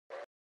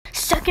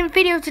second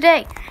video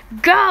today.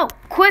 Go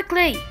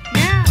quickly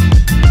now.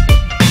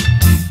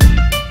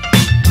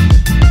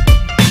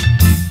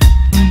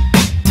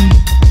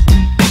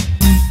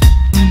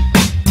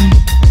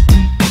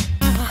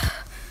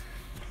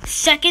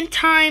 Second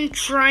time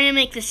trying to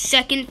make the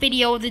second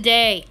video of the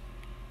day.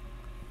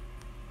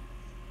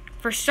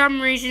 For some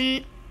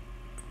reason,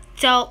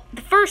 so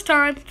the first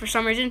time, for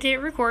some reason, it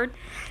didn't record.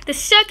 The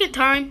second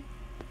time,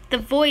 the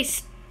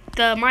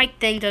mic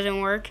thing doesn't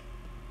work.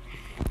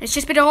 It's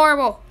just been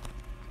horrible.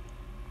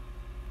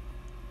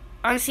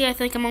 Honestly, I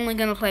think I'm only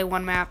gonna play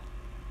one map.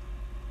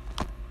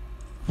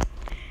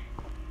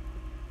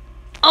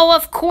 Oh,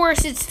 of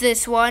course it's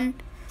this one.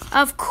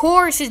 Of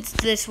course it's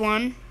this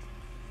one.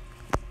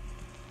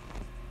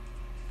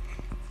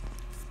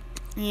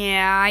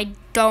 Yeah, I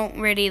don't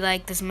really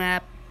like this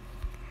map.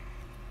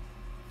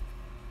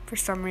 For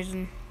some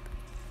reason.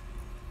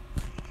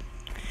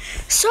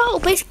 So,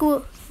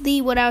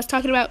 basically, what I was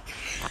talking about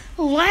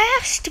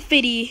last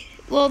video,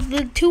 well,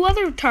 the two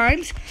other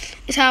times,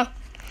 is how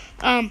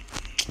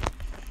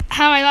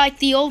I like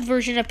the old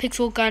version of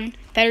Pixel Gun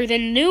better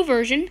than the new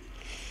version.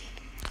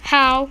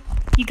 How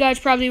you guys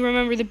probably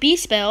remember the B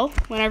spell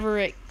whenever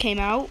it came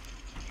out,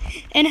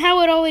 and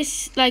how it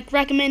always like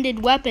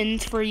recommended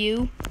weapons for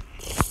you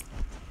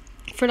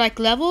for like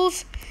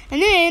levels,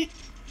 and then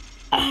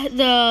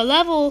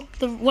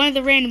one of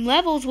the random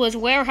levels was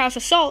Warehouse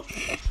Assault,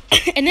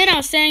 and then I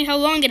was saying how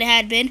long it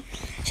had been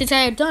since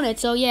I had done it.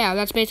 So yeah,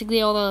 that's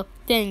basically all the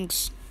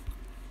things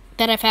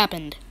that have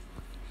happened.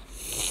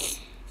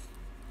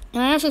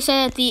 And I also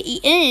said at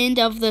the end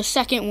of the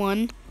second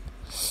one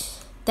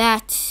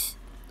that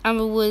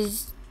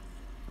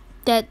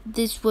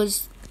this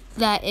was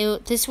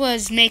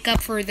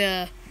makeup for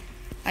the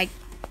like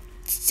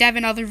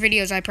 7 other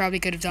videos I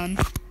probably could have done,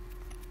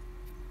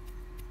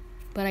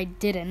 but I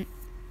didn't.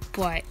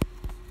 But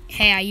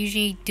hey, I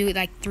usually do it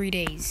like 3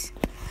 days.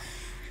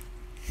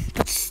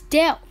 But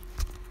still,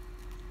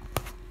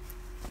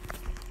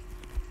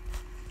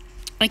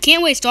 I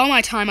can't waste all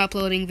my time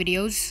uploading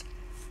videos.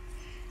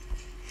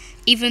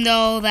 Even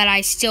though that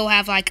I still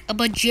have like a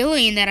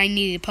bajillion that I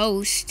need to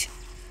post.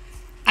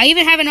 I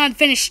even have an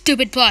unfinished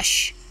stupid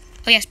plush.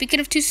 Oh yeah,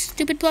 speaking of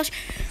stupid plush,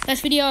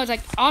 last video I was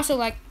like, also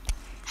like,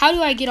 how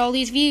do I get all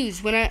these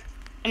views when I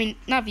mean,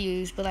 not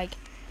views, but like,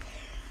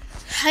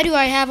 how do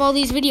I have all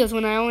these videos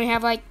when I only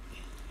have like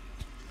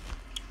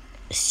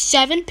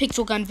 7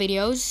 Pixel Gun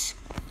videos,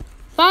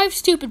 5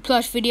 stupid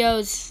plush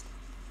videos,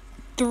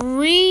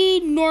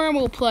 3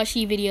 normal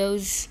plushie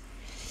videos,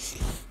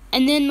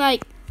 and then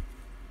like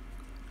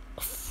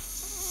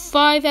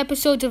 5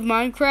 episodes of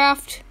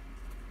Minecraft,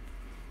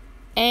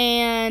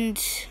 and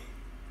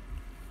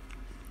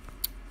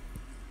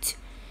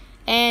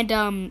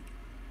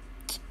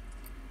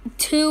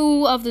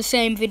 2 of the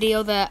same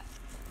video that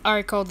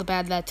are called the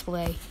Bad Let's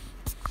Play,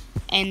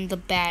 and the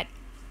bad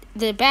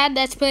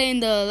Let's Play,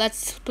 and the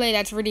Let's Play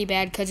that's really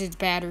bad because it's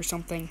bad or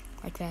something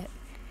like that.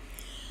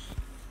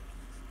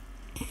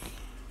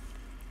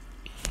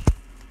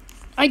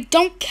 I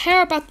don't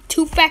care about the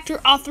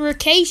 2-factor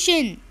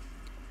authentication.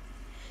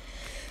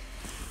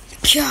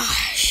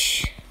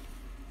 Gosh.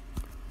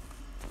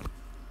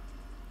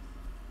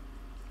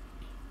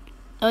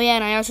 Oh yeah,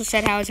 and I also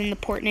said how I was in the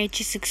Port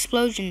Neches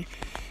explosion,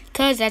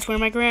 because that's where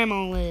my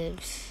grandma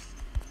lives.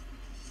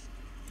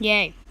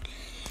 Yay.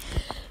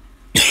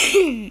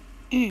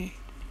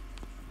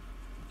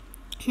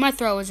 My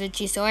throat was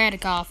itchy, so I had to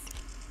cough.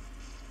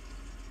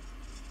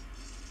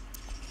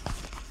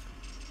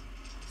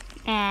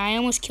 I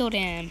almost killed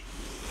him.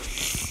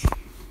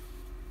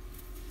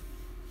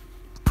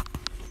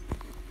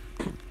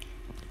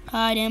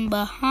 Hiding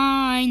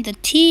behind the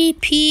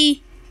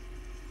TP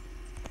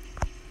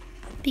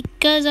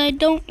because I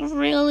don't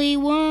really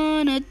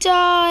wanna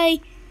die.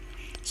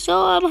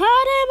 So I'm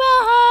hiding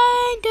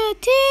behind the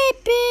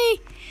TP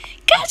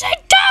because I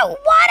don't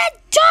wanna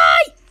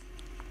die.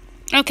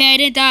 Okay, I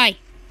didn't die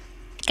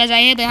because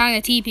I hid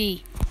behind the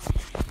TP.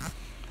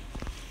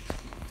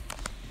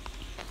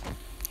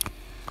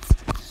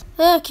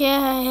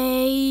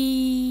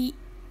 Okay,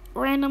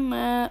 random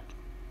map.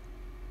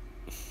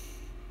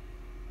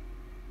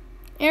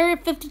 Area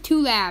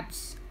 52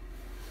 Labs.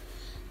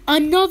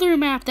 Another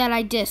map that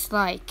I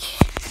dislike.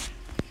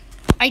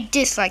 I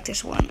dislike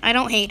this one. I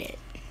don't hate it.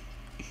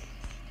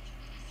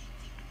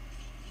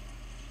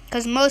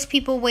 Because most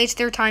people waste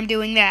their time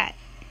doing that.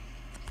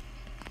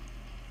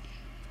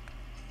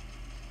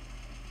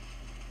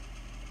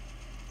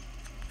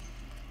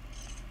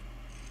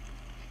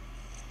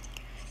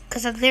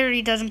 Because it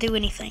literally doesn't do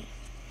anything.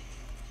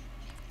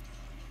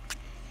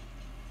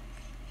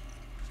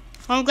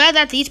 Well, I'm glad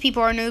that these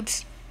people are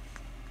noobs.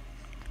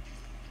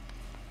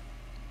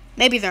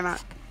 Maybe they're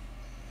not.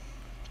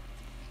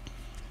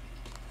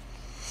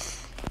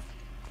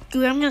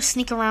 Dude, I'm gonna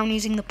sneak around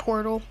using the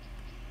portal.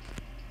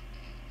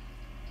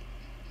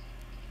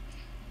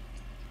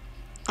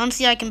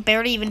 Honestly, I can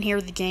barely even hear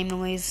the game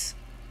noise.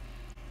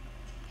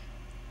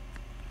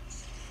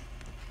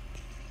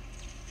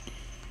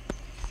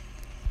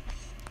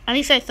 At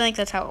least I think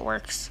that's how it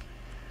works.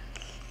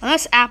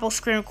 Unless Apple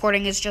screen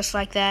recording is just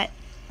like that.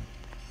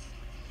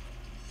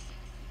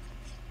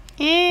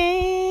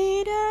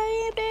 And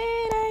I am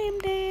dead, I am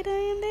dead, I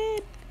am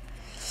dead.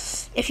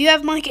 If you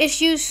have mic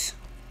issues,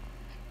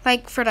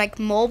 like for like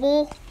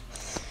mobile,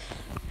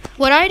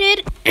 what I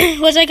did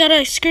was I got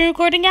a screen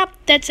recording app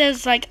that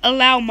says like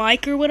allow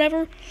mic or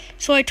whatever.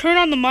 So I turn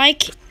on the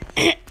mic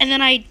and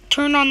then I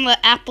turn on the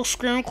Apple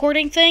screen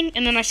recording thing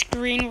and then I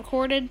screen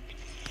recorded.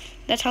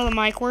 That's how the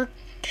mic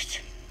works.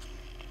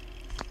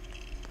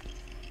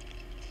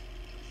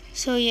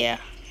 So yeah.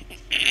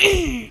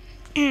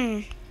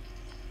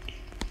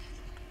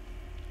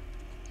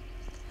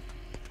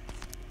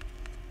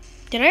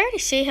 Did I already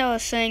say how I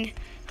was saying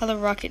how the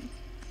rocket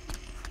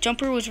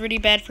jumper was really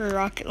bad for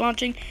rocket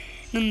launching?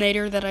 And then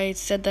later that I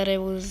said that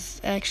it was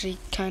actually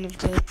kind of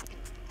good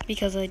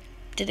because I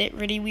did it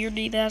really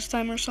weirdly last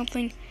time or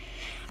something.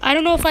 I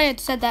don't know if I had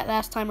said that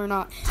last time or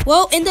not.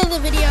 Well, end of the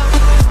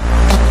video.